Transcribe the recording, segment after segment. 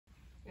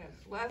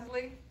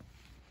Leslie?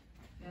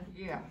 Yeah.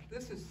 Yeah,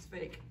 this is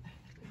fake.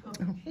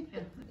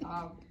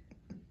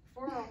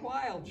 For a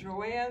while,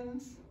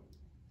 Joann's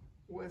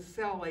was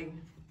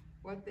selling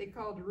what they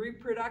called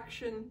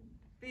reproduction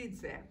feed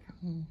sack.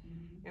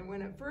 And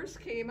when it first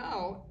came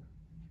out,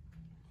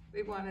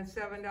 they wanted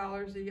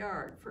 $7 a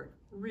yard for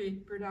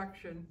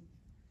reproduction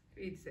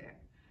feed sack.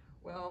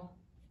 Well,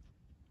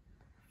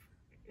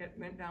 it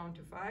went down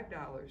to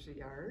 $5 a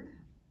yard.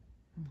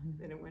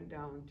 Then it went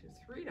down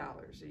to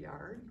 $3 a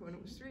yard. When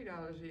it was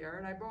 $3 a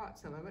yard, I bought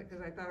some of it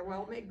because I thought,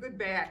 well, it'll make good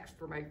backs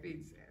for my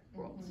feed sack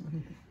quilts.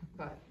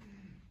 But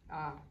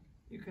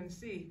you can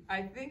see,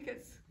 I think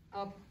it's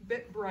a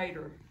bit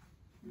brighter.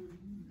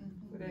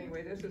 But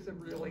anyway, this is a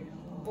really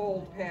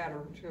old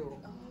pattern too.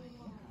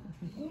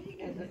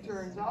 As it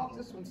turns out,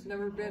 this one's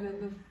never been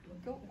in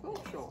the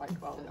quilt show I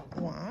found out.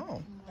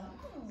 Wow.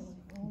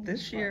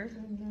 This year.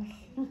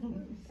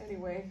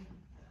 Anyway,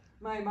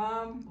 my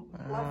mom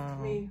left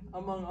me,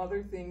 among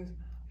other things,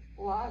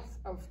 lots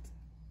of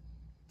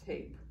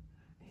tape.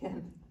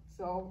 And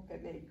so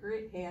it made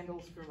great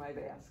handles for my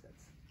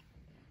baskets.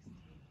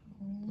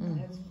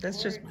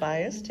 That's just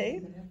bias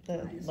tape?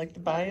 Like the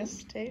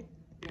bias tape?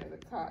 Yeah, the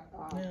cut,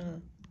 Yeah.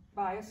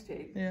 bias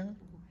tape. Yeah.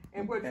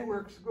 And which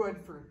works good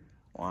for,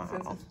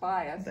 since it's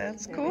biased.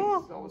 That's it cool.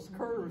 makes those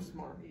curves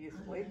more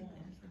easily.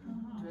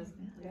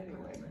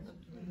 Anyway,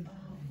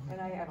 and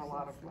I had a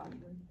lot of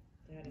fun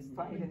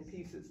finding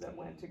pieces that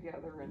went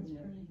together. And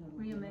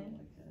RheaMae,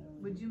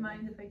 would you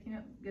mind if I came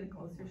up get a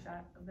closer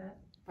shot of that?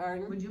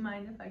 pardon? Would you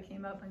mind if I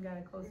came up and got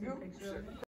a closer picture of it?